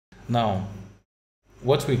Now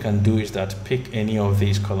what we can do is that pick any of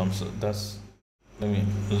these columns. So that's, let me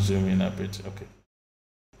zoom in a bit. Okay,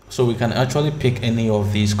 so we can actually pick any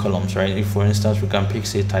of these columns, right? If for instance we can pick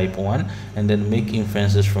say type 1 and then make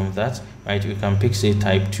inferences from that, right? We can pick say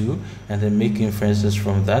type 2 and then make inferences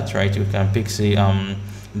from that, right? We can pick say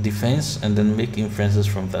defense and then make inferences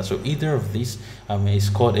from that. So either of these is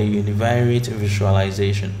called a univariate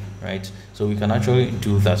visualization, right? So we can actually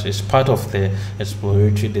do that. It's part of the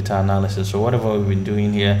exploratory data analysis. So whatever we've been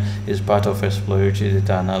doing here is part of exploratory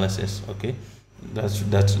data analysis. Okay, that's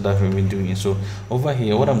we've been doing. So over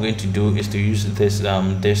here what I'm going to do is to use this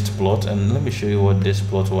dist plot, and let me show you what this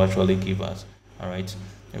plot will actually give us. All right,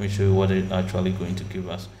 let me show you what it's actually going to give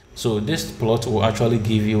us. So this plot will actually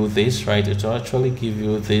give you this, right? It will actually give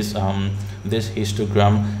you this this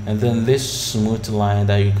histogram and then this smooth line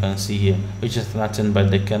that you can see here, which is nothing but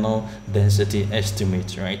the kernel density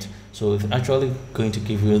estimate, right? So it's actually going to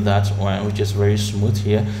give you that one, which is very smooth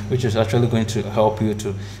here, which is actually going to help you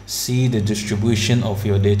to see the distribution of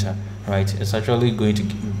your data, right? It's actually going to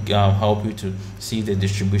help you to see the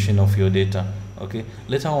distribution of your data. Okay,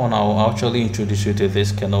 later on I'll actually introduce you to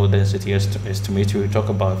this kernel density estimate. We'll talk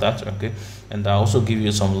about that. Okay, and I'll also give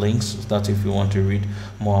you some links that if you want to read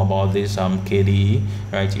more about this KDE,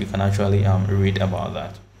 right, you can actually read about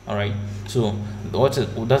that. All right, so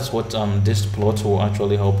that's what this plot will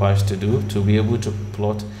actually help us to do, to be able to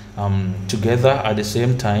plot together at the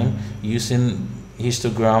same time using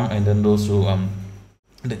histogram and then also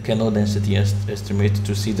the kernel density estimate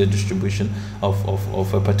to see the distribution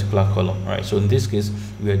of a particular column, right? So in this case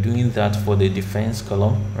we are doing that for the defense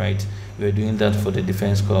column, right? We are doing that for the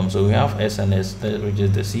defense column. So we have SNS, which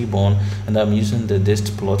is the Seaborn, and I'm using the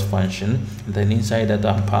dist plot function. Then inside that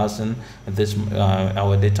I'm passing this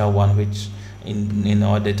our data one, which in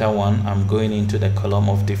our data one I'm going into the column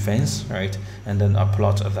of defense, right? And then I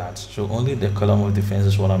plot that. So only the column of defense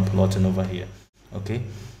is what I'm plotting over here. Okay,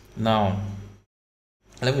 now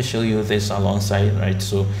let me show you this alongside, right?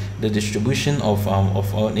 So the distribution of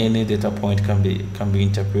any data point can be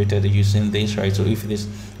interpreted using this, right? So if it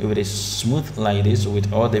is smooth like this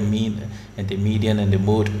with all the mean and the median and the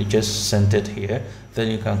mode just centered here,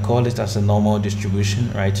 then you can call it as a normal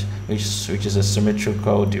distribution, right? Which is a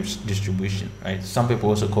symmetrical distribution, right? Some people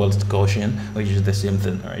also call it Gaussian, which is the same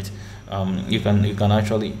thing, right? You can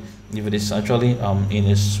actually, if it is actually in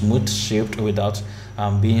a smooth shape without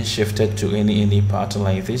being shifted to any part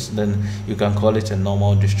like this, then you can call it a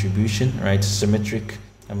normal distribution, right?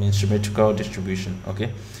 Symmetrical distribution.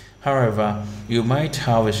 Okay, however you might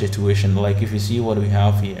have a situation like if you see what we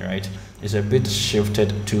have here, right? It's a bit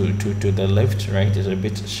shifted to the left, right? It's a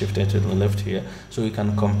bit shifted to the left here, so we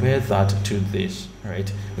can compare that to this,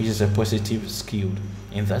 right, which is a positive skewed.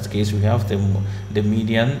 In that case we have the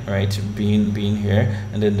median, right, being here,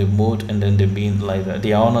 and then the mode and then the mean like that.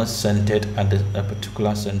 They are all not centered at a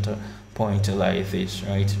particular center point like this,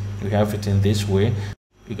 right? We have it in this way.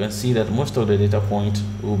 You can see that most of the data points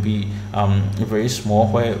will be very small,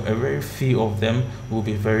 where a very few of them will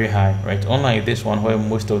be very high, right? Unlike this one where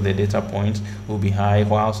most of the data points will be high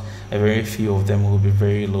whilst a very few of them will be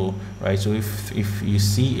very low, right? So if you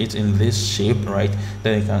see it in this shape, right,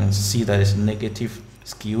 then you can see that it's negative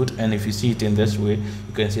skewed, and if you see it in this way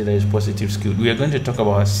you can see that it's positive skewed. We are going to talk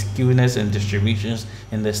about skewness and distributions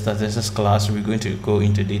in the statistics class. We're going to go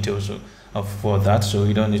into details for that, so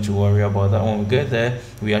you don't need to worry about that. When we get there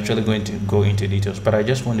we're actually going to go into details, but I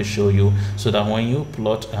just want to show you so that when you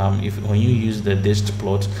plot when you use the dist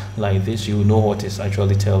plot like this, you know what is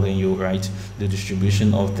actually telling you, right, the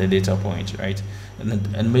distribution of the data point, right?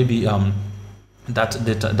 And maybe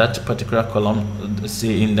that particular column,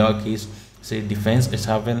 say in our case, say defense is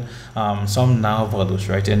having some null values,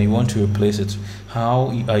 right, and you want to replace it. How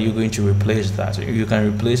are you going to replace that? You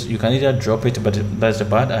can either drop it, but that's a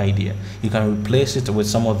bad idea. You can replace it with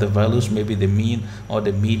some of the values, maybe the mean or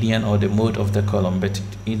the median or the mode of the column. But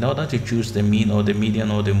in order to choose the mean or the median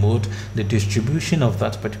or the mode, the distribution of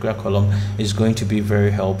that particular column is going to be very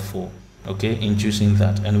helpful, okay, in choosing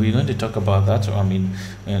that. And we're going to talk about that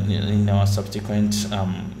in our subsequent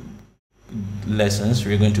lessons.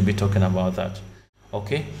 We're going to be talking about that.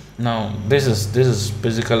 Okay, now this is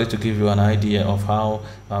basically to give you an idea of how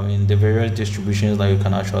the various distributions that you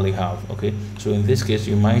can actually have. Okay, so in this case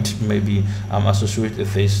you might maybe associate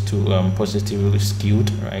this to positively skewed,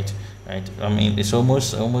 right? It's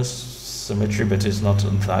almost symmetry, but it's not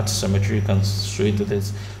that symmetry. You can associate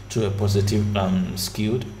this to a positive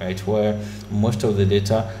skewed, right, where most of the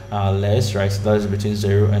data are less, right? That is between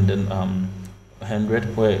 0 and then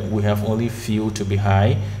 100, where we have only few to be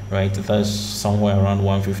high, right? That's somewhere around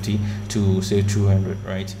 150 to say 200,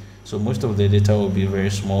 right? So most of the data will be very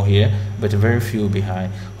small here, but very few will be high.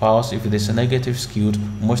 Whilst if it is a negative skewed,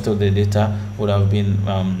 most of the data would have been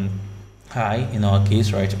high in our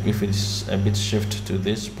case, right? If it's a bit shift to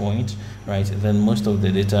this point, right, then most of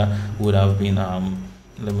the data would have been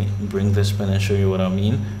let me bring this pen and show you what I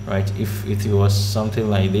mean, right? If it was something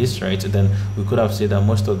like this, right, then we could have said that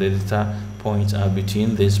most of the data points are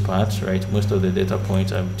between these parts, right? Most of the data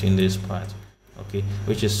points are between these parts, okay,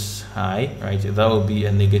 which is high, right? That will be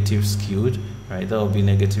a negative skewed, right? That will be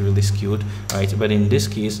negatively skewed, right? But in this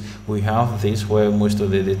case, we have this where most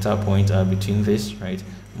of the data points are between this, right?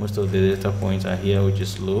 Most of the data points are here, which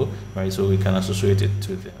is low, right? So we can associate it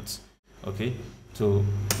to that, okay? So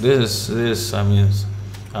this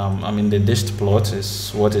I mean the dished plot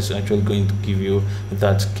is what is actually going to give you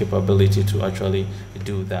that capability to actually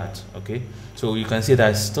do that, okay? So you can see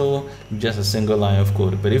that it's still just a single line of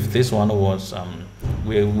code, but if this one was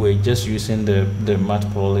we're just using the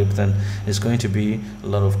Matplotlib, then it's going to be a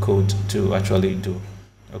lot of code to actually do,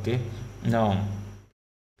 okay? Now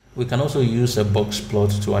we can also use a box plot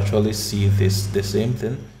to actually see the same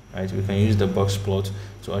thing, right? We can use the box plot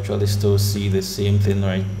to actually still see the same thing,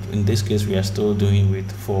 right? In this case, we are still doing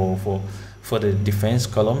with for the defense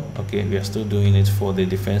column, okay? We are still doing it for the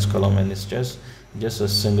defense column, and it's just a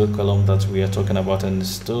single column that we are talking about, and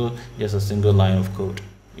it's still just a single line of code.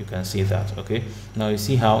 You can see that, okay? Now you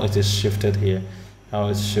see how it is shifted here, how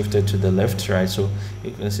it's shifted to the left, right? So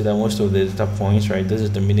you can see that most of the data points, right, this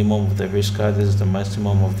is the minimum of the Heuristic, this is the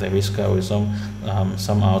maximum of the Heuristic, with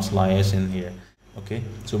some outliers in here, okay?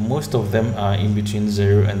 So most of them are in between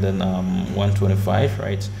 0 and then 125,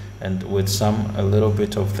 right? And with a little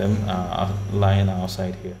bit of them are lying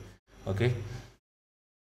outside here, okay?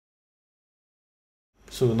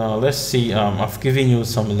 So now let's see, I've given you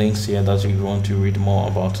some links here that you want to read more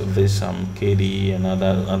about this KDE and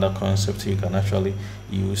other concepts you can actually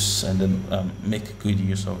use and then make good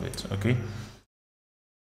use of it, okay?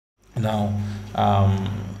 Now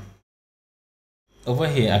over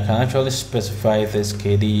here I can actually specify this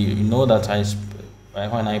KDE. You know that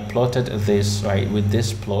when I plotted this, right, with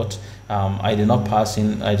this plot, I did not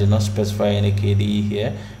specify any KDE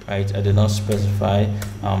here, right? I did not specify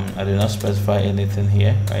anything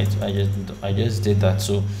here, right? I just did that.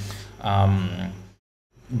 So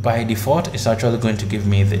by default it's actually going to give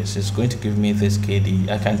me this. It's going to give me this KDE.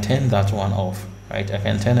 I can turn that one off, right? I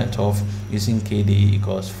can turn it off using KDE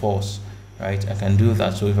equals false, right? I can do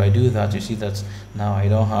that. So if I do that, you see that now I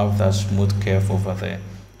don't have that smooth curve over there,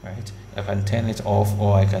 right? I can turn it off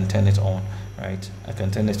or I can turn it on, right? I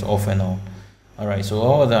can turn it off and on. All right, so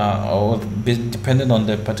all depending on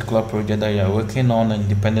the particular project that you are working on, and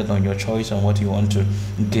depending on your choice and what you want to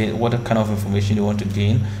get, what kind of information you want to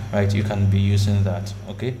gain, right, you can be using that,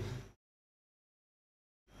 okay?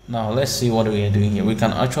 Now let's see what we are doing here. We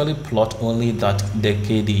can actually plot only the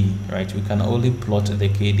KDE, right? We can only plot the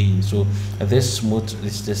KDE. So this smooth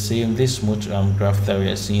is the same. This smooth graph that we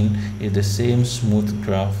are seeing is the same smooth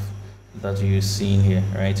graph that you're seeing here,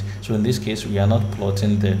 right? So in this case, we are not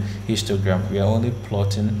plotting the histogram. We are only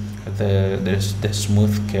plotting the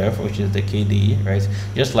smooth curve, which is the KDE, right?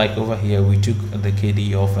 Just like over here, we took the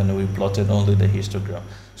KDE off and we plotted only the histogram.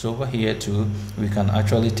 So over here too, we can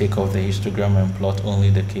actually take off the histogram and plot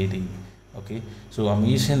only the KDE, okay? So I'm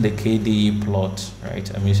using the KDE plot,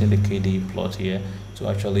 right? I'm using the KDE plot here to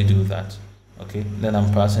actually do that, okay? Then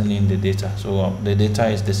I'm passing in the data. So the data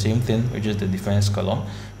is the same thing, which is the defense column,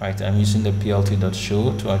 right? I'm using the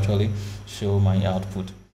plt.show to actually show my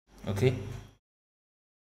output, okay?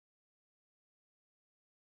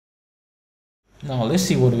 Now let's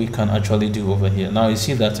see what we can actually do over here. Now you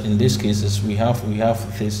see that in this cases we have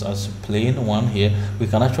this as plain one here. We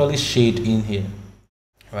can actually shade in here,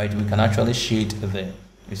 right? We can actually shade there.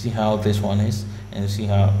 You see how this one is, and you see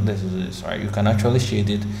how this is, right? You can actually shade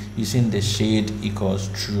it using the shade equals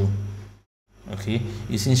true, okay?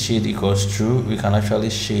 Using shade equals true, we can actually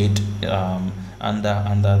shade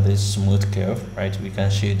under this smooth curve, right? We can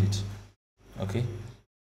shade it, okay?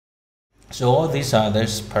 So all these are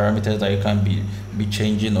those parameters that you can be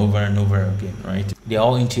changing over and over again, right? They're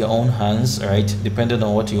all into your own hands, right? Depending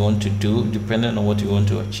on what you want to do, depending on what you want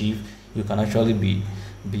to achieve, you can actually be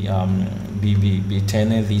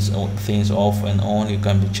turning these things off and on. You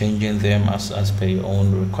can be changing them as per your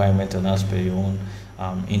own requirement and as per your own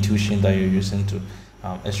intuition that you're using to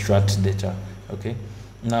extract data, okay?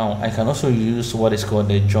 Now I can also use what is called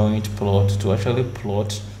the joint plot to actually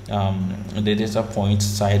plot the data points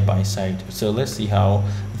side by side. So let's see how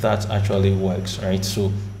that actually works, right?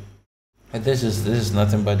 So this is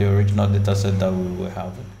nothing but the original data set that we were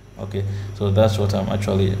having, okay? So that's what I'm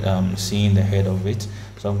actually seeing the head of it.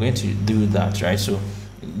 So I'm going to do that, right? So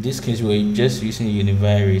in this case we're just using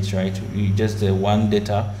univariate, right? We just the one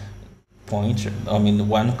data point,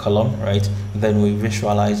 one column, right? Then we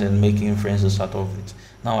visualize and make inferences out of it.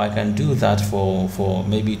 Now I can do that for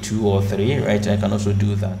maybe 2 or 3, right? I can also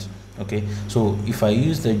do that. Okay, so if I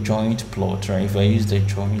use the joint plot, right, if I use the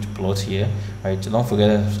joint plot here, right, don't forget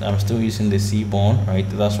I'm still using the Seaborn, right?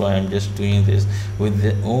 That's why I'm just doing this with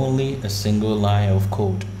only a single line of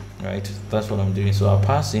code, right? That's what I'm doing. So I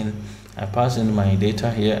pass in my data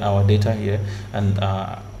here, our data here, and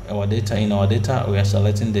our data we are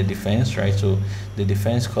selecting the defense, right? So the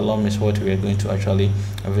defense column is what we are going to actually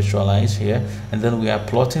visualize here, and then we are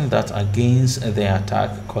plotting that against the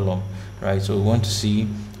attack column, right? So we want to see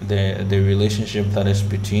the relationship that is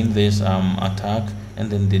between this attack and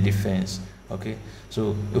then the defense. Okay,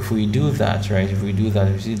 so if we do that, right, we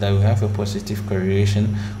see that we have a positive correlation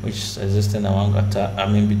which is existing among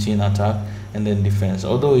between attack and then defense,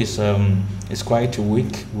 although it's quite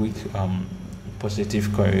weak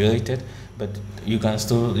positive correlated, but you can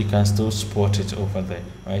still spot it over there,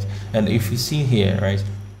 right? And if you see here, right,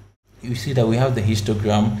 you see that we have the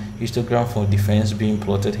histogram for defense being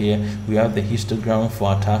plotted here. We have the histogram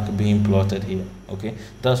for attack being plotted here. Okay,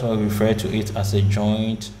 that's why we refer to it as a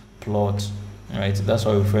joint plot, right? That's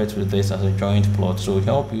why we refer to this as a joint plot. So we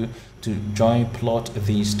help you to joint plot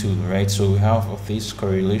these two, right? So we have this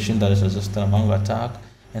correlation that is existing among attack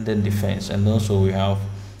and then defense, and also we have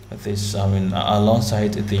this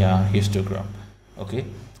alongside their histogram. Okay,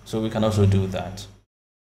 so we can also do that.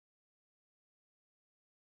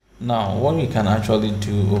 Now what we can actually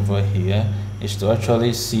do over here is to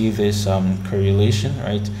actually see this correlation,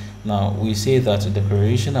 right? Now we say that the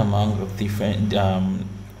correlation among different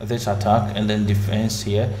this attack and then defense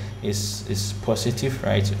here is positive,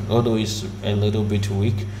 right? Although it's a little bit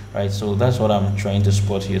weak, right? So that's what I'm trying to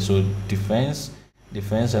spot here. So defense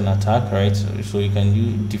and attack, right? So you can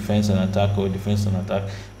use defense and attack or defense and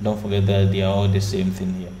attack. Don't forget that they are all the same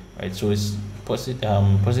thing here, right? So it's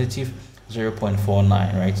positive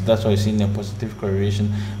 0.49, right? That's why you're seeing a positive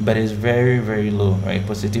correlation, but it's very, very low, right?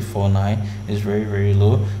 Positive 0.49 is very, very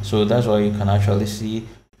low. So that's why you can actually see,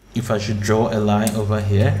 if I should draw a line over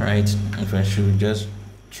here, right? If I should just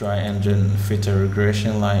try and then fit a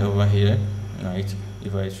regression line over here, right?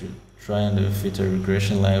 If I should try and fit a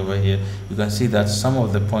regression line over here, you can see that some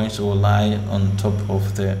of the points will lie on top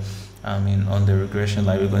of the on the regression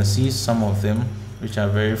line. We can see some of them which are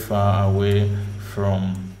very far away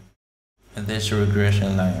from this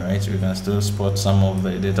regression line, right? We can still spot some of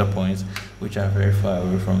the data points which are very far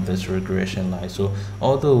away from this regression line. So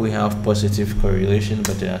although we have positive correlation,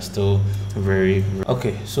 but they are still very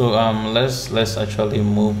okay. So let's actually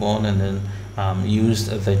move on and then use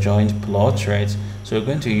the joint plot, right? So we're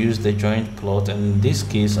going to use the joint plot, and in this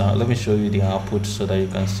case let me show you the output so that you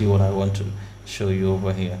can see what I want to show you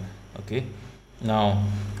over here. Okay, now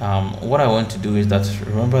what I want to do is that,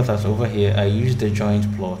 remember that over here I used the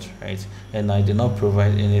joint plot, right? And I did not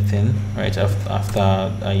provide anything, right? After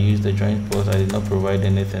I used the joint plot, I did not provide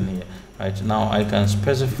anything here, right? Now I can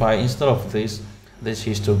specify, instead of this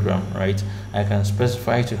histogram, right, I can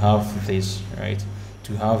specify to have this, right,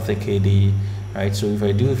 to have the KDE, right? So if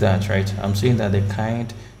I do that, right, I'm saying that the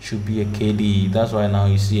kind should be a KDE. That's why now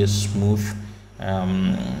you see a smooth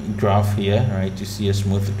graph here, right? You see a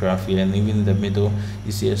smooth graph here, and even in the middle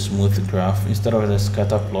you see a smooth graph. Instead of the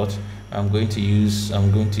scatter plot, I'm going to use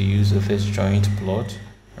this joint plot,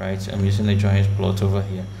 right? I'm using the joint plot over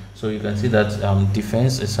here. So you can see that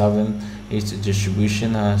defense is having its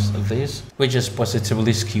distribution as this, which is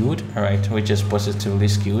positively skewed, right? Which is positively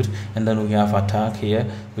skewed, and then we have attack here,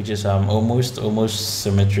 which is almost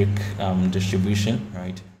symmetric distribution,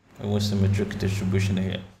 right? Almost symmetric distribution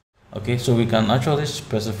here. Okay, so we can actually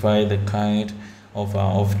specify the kind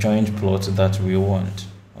of joint plot that we want.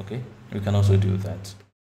 Okay, we can also do that.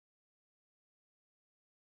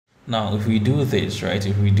 Now if we do this, right,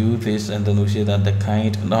 if we do this and then we see that the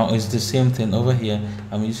kind, now it's the same thing over here.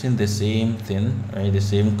 I'm using the same thing, right, the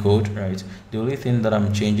same code, right? The only thing that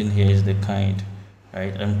I'm changing here is the kind,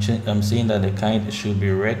 right? I'm saying that the kind should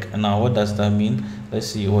be reg. And now what does that mean? Let's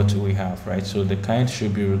see what we have, right? So the kind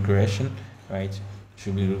should be regression, right?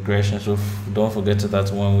 Should be regression. So don't forget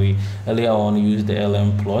that when we earlier on use the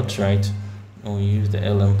LM plot, right? When we use the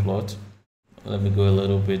LM plot, let me go a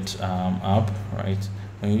little bit up, right?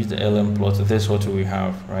 When we use the LM plot, this is what we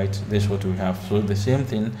have, right? This is what we have. So the same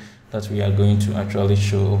thing that we are going to actually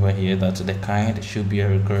show over here, that the kind should be a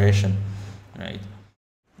regression, right?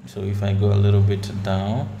 So if I go a little bit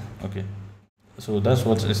down, okay, so that's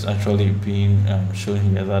what is actually being shown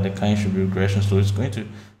here, that the kind should be regression. So it's going to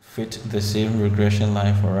fit the same regression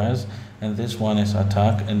line for us, and this one is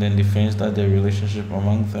attack, and then defense, that the relationship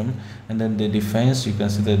among them. And then the defense, you can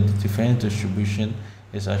see that the defense distribution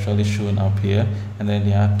is actually shown up here, and then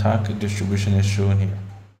the attack distribution is shown here.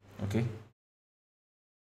 Okay.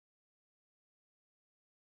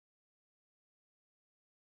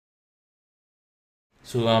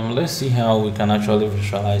 So let's see how we can actually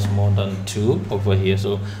visualize more than two over here.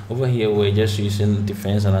 So over here we're just using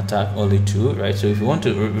defense and attack, only two, right? So if you want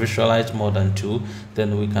to visualize more than two,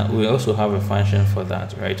 then we also have a function for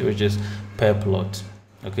that, right, which is pair plot.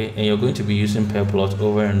 Okay, and you're going to be using pair plot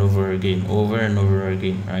over and over again,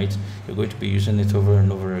 right? You're going to be using it over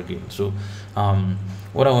and over again. So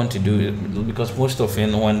what I want to do is, because most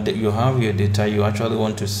often when you have your data, you actually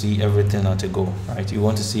want to see everything at a go, right? You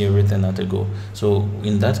want to see everything at a go. So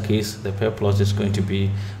in that case, the pair plot is going to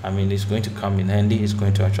be, it's going to come in handy. It's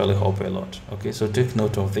going to actually help a lot. Okay, so take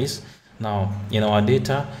note of this. Now in our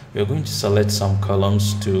data, we're going to select some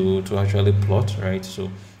columns to actually plot, right?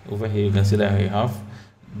 So over here you can see that we have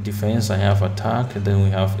defense, I have attack, and then we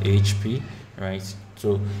have HP, right?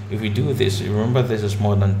 So if we do this, remember this is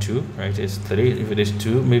more than two, right? It's three. If it is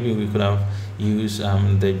two, maybe we could have used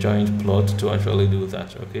the joint plot to actually do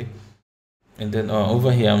that. Okay, and then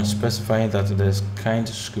over here I'm specifying that this kind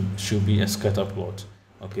should be a scatter plot.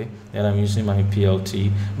 Okay, and I'm using my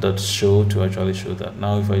plt.show to actually show that.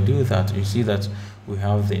 Now if I do that, you see that we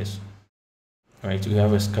have this, right? We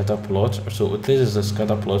have a scatter plot. So this is a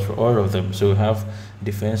scatter plot for all of them. So we have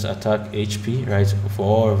defense, attack, HP, right, for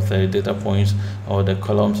all of the data points or the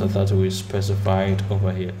columns that we specified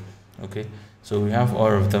over here. Okay, so we have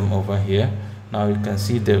all of them over here. Now you can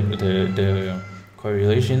see the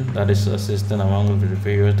correlation that is existing among the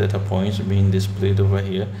various data points being displayed over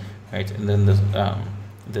here, right? And then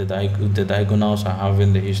the diagonals are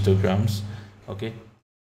having the histograms. Okay,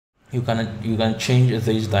 you can change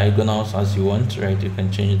these diagonals as you want, right? You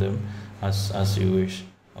can change them as you wish.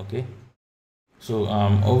 Okay, so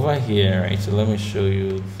over here, right, so let me show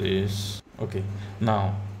you this. Okay,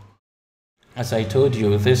 now as I told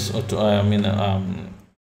you, this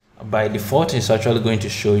by default it's actually going to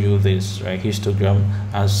show you this, right, histogram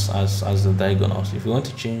as the diagonals. If you want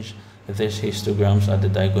to change these histograms at the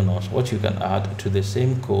diagonals, what you can add to the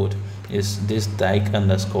same code is this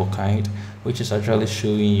diag_kind, which is actually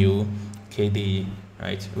showing you KDE,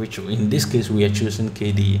 right? Which in this case we are choosing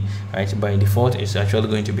KDE, right? By default it's actually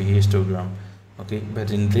going to be histogram. Okay,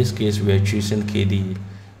 but in this case we are choosing KDE.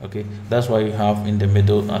 Okay, that's why you have in the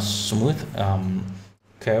middle a smooth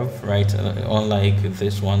curve, right? Unlike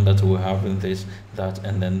this one that we have in this, that,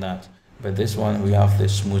 and then that. But this one we have the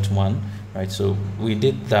smooth one, right? So we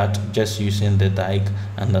did that just using the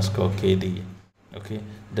diag_KDE. Okay,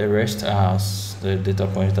 the rest are the data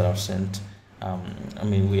points that I've sent.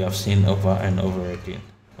 We have seen over and over again.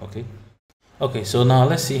 Okay, so now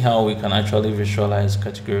let's see how we can actually visualize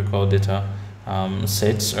categorical data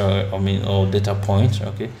sets or data points.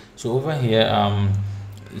 Okay, so over here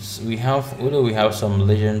we have some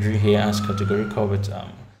legendary here as categorical, but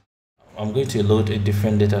I'm going to load a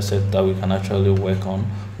different data set that we can actually work on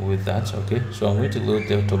with that. Okay, so I'm going to load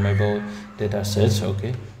the automobile data sets.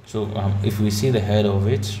 Okay, so if we see the head of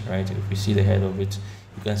it, right, you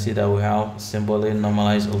can see that we have symbolic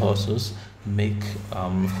normalized losses, make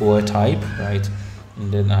full type, right,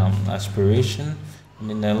 and then aspiration.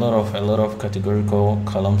 A lot of categorical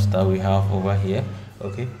columns that we have over here.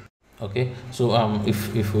 Okay, so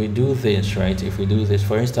if we do this, right,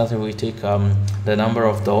 for instance, if we take the number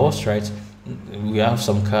of doors, right, we have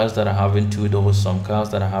some cars that are having 2 doors, some cars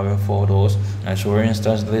that are having 4 doors. And so for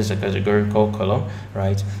instance, this is a categorical column,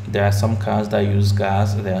 right? There are some cars that use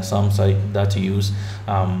gas, there are some that use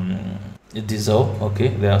diesel. Okay,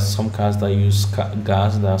 there are some cars that use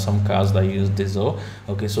gas, there are some cars that use diesel.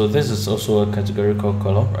 Okay, so this is also a categorical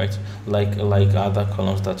column, right, like other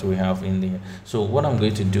columns that we have in there. So what I'm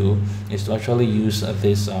going to do is to actually use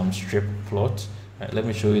this strip plot, right? Let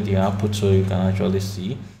me show you the output so you can actually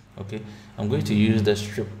see. Okay, I'm going to use the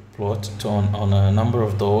strip plot on a number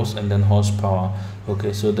of doors and then horsepower.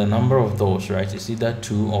 Okay, so the number of doors, right, is either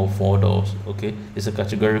 2 or 4 doors. Okay, it's a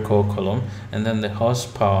categorical column. And then the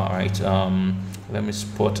horsepower, right, let me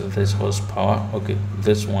spot this horsepower. Okay,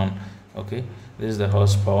 this one. Okay, this is the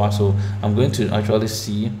horsepower. So I'm going to actually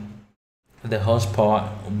see the horsepower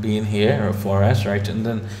being here for us, right? And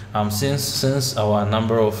then since our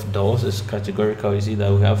number of doors is categorical, you see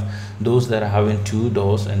that we have those that are having 2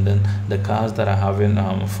 doors and then the cars that are having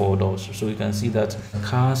 4 doors. So you can see that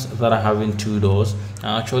cars that are having 2 doors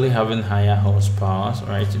are actually having higher horsepower,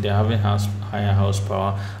 right? They're having higher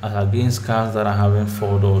horsepower as against cars that are having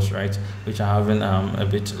 4 doors, right, which are having a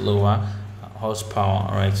bit lower horsepower,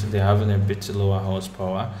 right? They're having a bit lower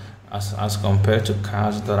horsepower. as compared to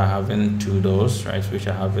cars that are having two doors, right, which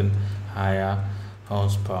are having higher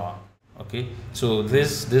horsepower. Okay, so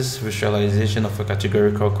this visualization of a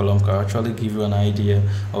categorical column can actually give you an idea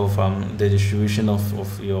of the distribution of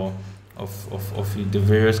the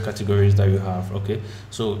various categories that you have. Okay,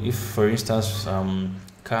 so if for instance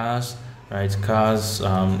cars, right, cars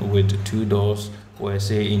with two doors were,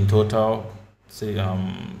 say, in total, say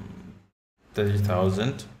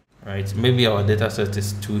 30,000, right, maybe our data set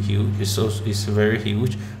is too huge, it's very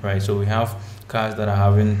huge, right? So we have cars that are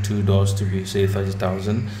having two doors to be, say,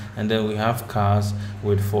 30,000, and then we have cars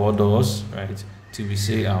with four doors, right, to be,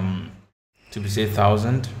 say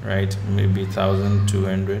 1,000, right, maybe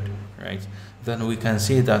 1,200, right? Then we can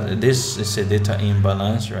see that this is a data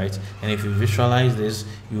imbalance, right? And if you visualize this,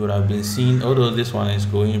 you would have been seeing, although this one is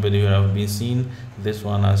going, but you would have been seeing this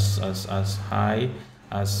one as high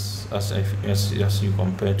as you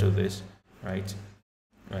compare to this, right?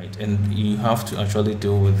 Right, and you have to actually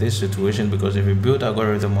deal with this situation, because if you build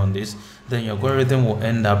algorithm on this, then your algorithm will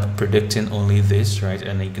end up predicting only this, right,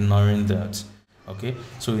 and ignoring that. Okay,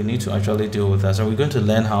 so we need to actually deal with that, so we're going to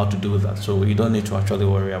learn how to do that. So we don't need to actually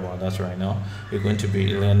worry about that right now. We're going to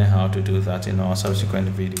be learning how to do that in our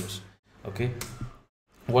subsequent videos. Okay,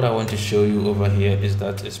 what I want to show you over here is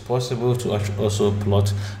that it's possible to also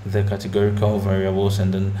plot the categorical variables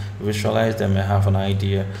and then visualize them and have an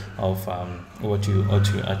idea of what you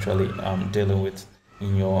actually dealing with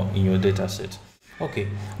in your data set. Okay,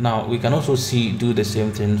 now we can also do the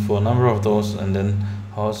same thing for a number of those, and then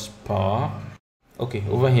horsepower. Okay,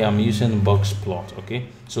 over here I'm using box plot. Okay,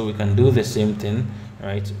 so we can do the same thing,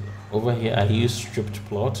 right? Over here I use stripped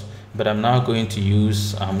plot, but I'm now going to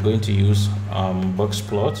use box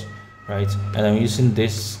plot, right? And I'm using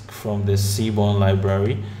this from the Seaborn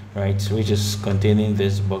library, right, which is containing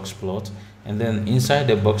this box plot. And then inside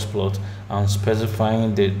the box plot, I'm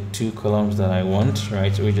specifying the two columns that I want,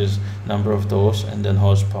 right, which is number of doors and then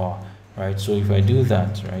horsepower, right? So if I do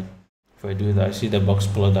that, right, if I do that, I see the box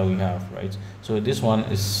plot that we have, right? So this one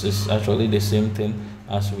is actually the same thing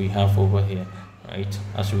as we have over here, right,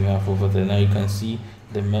 as we have over there. Now you can see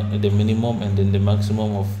the minimum and then the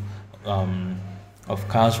maximum of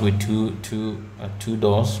cars with two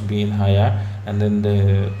doors being higher, and then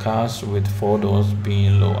the cars with four doors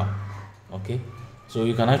being lower. Okay, so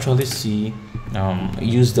you can actually see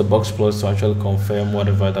use the box plot to actually confirm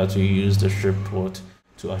whatever that you use the strip plot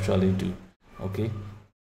to actually do. Okay,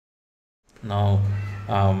 now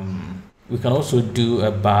we can also do a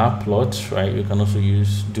bar plot, right? You can also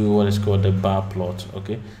do what is called the bar plot.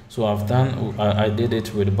 Okay, so I did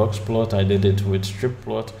it with box plot, I did it with strip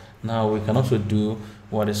plot. Now we can also do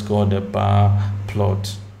what is called the bar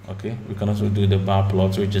plot. Okay, we can also do the bar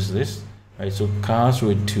plot, which is this, right? So cars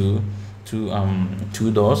with two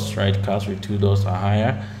doors, right, cars with two doors are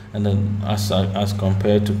higher, and then as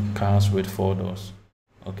compared to cars with four doors.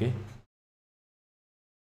 Okay,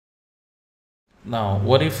 now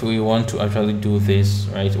what if we want to actually do this,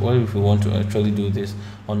 right? What if we want to actually do this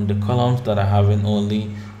on the columns that are having only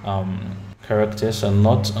characters and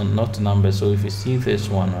not numbers? So if you see this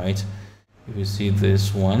one, right, if you see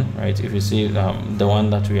this one, right, if you see the one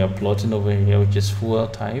that we are plotting over here, which is fuel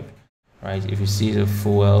type, right, if you see the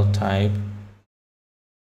fuel type,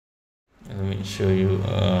 let me show you,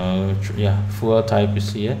 yeah, fuel type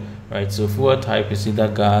is here, right? So fuel type is either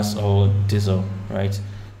gas or diesel, right?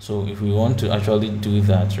 So if we want to actually do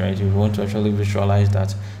that, right, if we want to actually visualize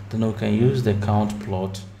that, then we can use the count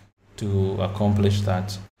plot to accomplish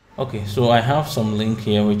that. Okay, so I have some link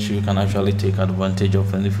here which you can actually take advantage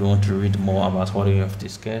of, and if you want to read more about what we have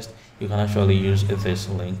discussed, you can actually use this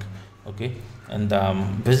link. Okay, and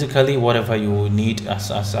basically whatever you need as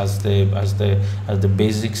the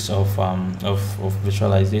basics of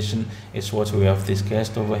visualization is what we have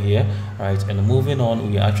discussed over here, right? And moving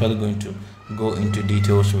on, we are actually going to go into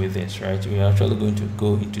details with this, right? We are actually going to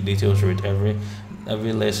go into details with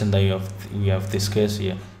every lesson that we have discussed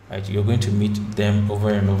here, right? You're going to meet them over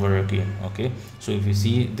and over again. Okay, so if you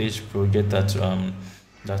see this project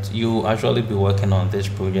that you actually be working on this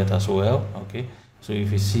project as well. Okay, so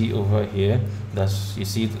if you see over here, you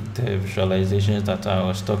see the visualizations that I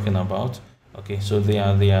was talking about. Okay, so they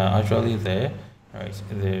are actually there, right?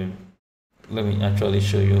 Let me actually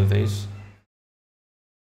show you this.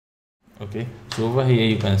 Okay, so over here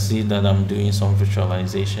you can see that I'm doing some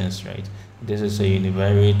visualizations, right? This is a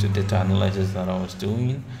univariate data analysis that I was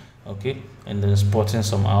doing. Okay, and then spotting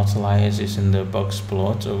some outliers is in the box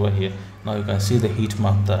plot over here. Now you can see the heat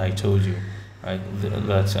map that I told you, right?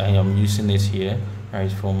 That I am using it here,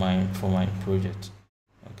 right, for my project.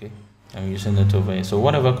 Okay, I'm using it over here. So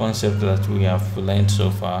whatever concept that we have learned so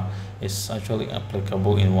far is actually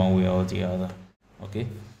applicable in one way or the other. Okay,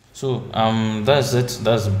 so that's it.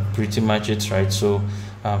 That's pretty much it, right? So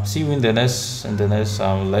see you in the next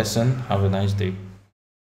lesson. Have a nice day.